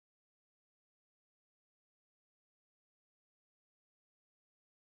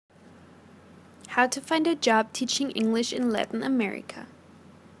How to find a job teaching English in Latin America.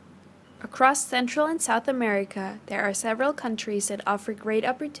 Across Central and South America, there are several countries that offer great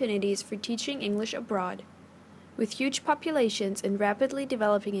opportunities for teaching English abroad. With huge populations and rapidly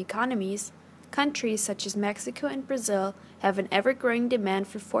developing economies, countries such as Mexico and Brazil have an ever-growing demand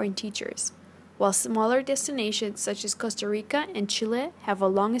for foreign teachers, while smaller destinations such as Costa Rica and Chile have a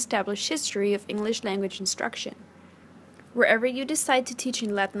long-established history of English language instruction. Wherever you decide to teach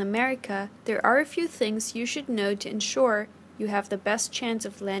in Latin America, there are a few things you should know to ensure you have the best chance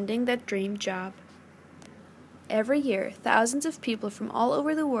of landing that dream job. Every year, thousands of people from all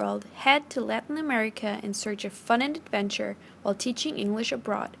over the world head to Latin America in search of fun and adventure while teaching English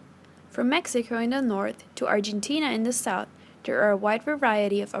abroad. From Mexico in the north to Argentina in the south, there are a wide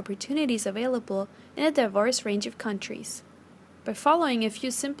variety of opportunities available in a diverse range of countries. By following a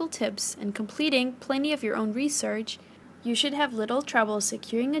few simple tips and completing plenty of your own research, you should have little trouble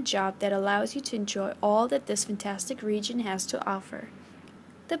securing a job that allows you to enjoy all that this fantastic region has to offer.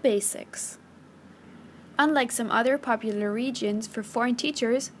 The basics. Unlike some other popular regions for foreign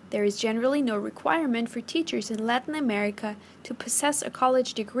teachers, there is generally no requirement for teachers in Latin America to possess a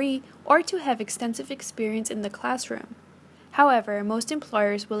college degree or to have extensive experience in the classroom. However, most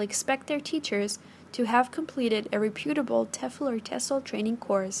employers will expect their teachers to have completed a reputable TEFL or TESOL training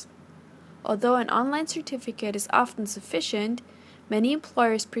course. Although an online certificate is often sufficient, many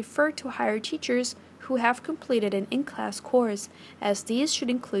employers prefer to hire teachers who have completed an in-class course, as these should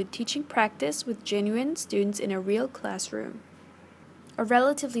include teaching practice with genuine students in a real classroom. A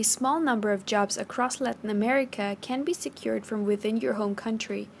relatively small number of jobs across Latin America can be secured from within your home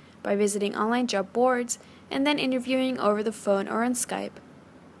country by visiting online job boards and then interviewing over the phone or on Skype.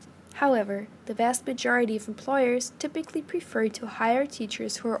 However, the vast majority of employers typically prefer to hire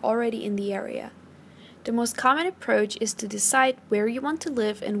teachers who are already in the area. The most common approach is to decide where you want to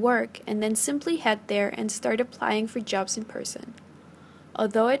live and work and then simply head there and start applying for jobs in person.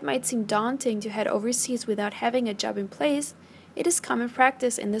 Although it might seem daunting to head overseas without having a job in place, it is common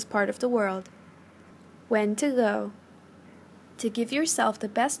practice in this part of the world. When to go. To give yourself the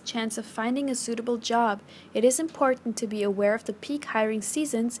best chance of finding a suitable job, it is important to be aware of the peak hiring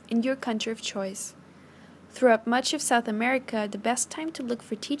seasons in your country of choice. Throughout much of South America, the best time to look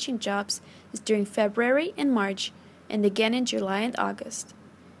for teaching jobs is during February and March, and again in July and August.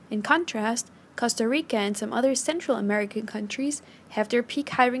 In contrast, Costa Rica and some other Central American countries have their peak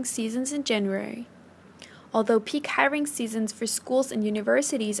hiring seasons in January. Although peak hiring seasons for schools and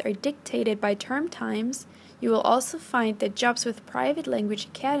universities are dictated by term times, you will also find that jobs with private language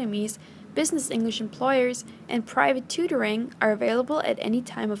academies, business English employers, and private tutoring are available at any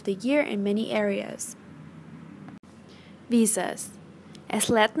time of the year in many areas. Visas. As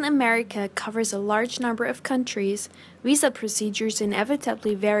Latin America covers a large number of countries, visa procedures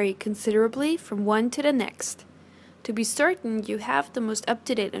inevitably vary considerably from one to the next. To be certain you have the most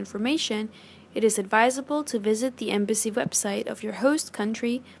up-to-date information, it is advisable to visit the embassy website of your host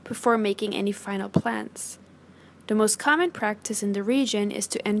country before making any final plans. The most common practice in the region is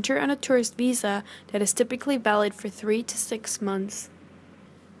to enter on a tourist visa that is typically valid for 3 to 6 months.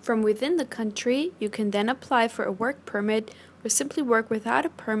 From within the country, you can then apply for a work permit or simply work without a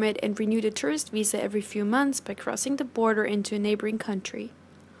permit and renew the tourist visa every few months by crossing the border into a neighboring country.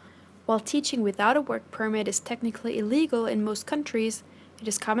 While teaching without a work permit is technically illegal in most countries, it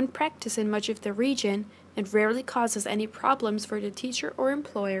is common practice in much of the region and rarely causes any problems for the teacher or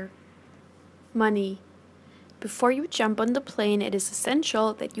employer. Money. Before you jump on the plane, it is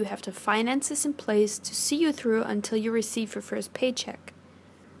essential that you have the finances in place to see you through until you receive your first paycheck.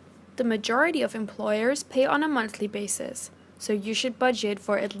 The majority of employers pay on a monthly basis, so you should budget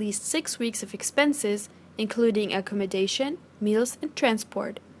for at least 6 weeks of expenses, including accommodation, meals, and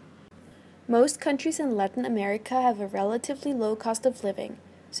transport. Most countries in Latin America have a relatively low cost of living,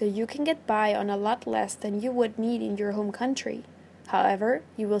 so you can get by on a lot less than you would need in your home country. However,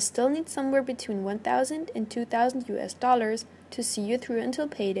 you will still need somewhere between $1,000 and $2,000 US to see you through until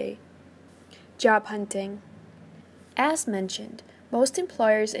payday. Job hunting. As mentioned, most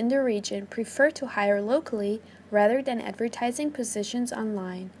employers in the region prefer to hire locally rather than advertising positions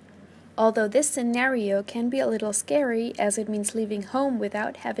online. Although this scenario can be a little scary as it means leaving home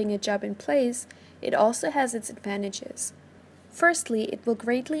without having a job in place, it also has its advantages. Firstly, it will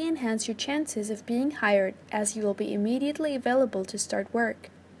greatly enhance your chances of being hired as you will be immediately available to start work.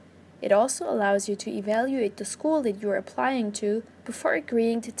 It also allows you to evaluate the school that you are applying to before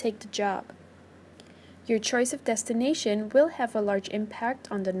agreeing to take the job. Your choice of destination will have a large impact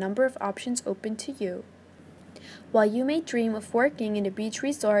on the number of options open to you. While you may dream of working in a beach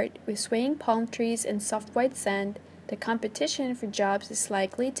resort with swaying palm trees and soft white sand, the competition for jobs is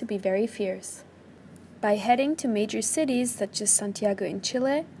likely to be very fierce. By heading to major cities such as Santiago in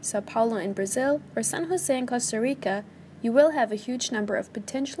Chile, Sao Paulo in Brazil, or San Jose in Costa Rica, you will have a huge number of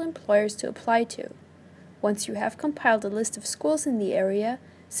potential employers to apply to. Once you have compiled a list of schools in the area,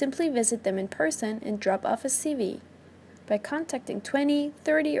 simply visit them in person and drop off a CV. By contacting 20,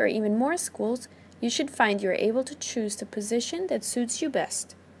 30, or even more schools, you should find you are able to choose the position that suits you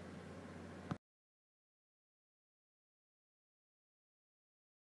best.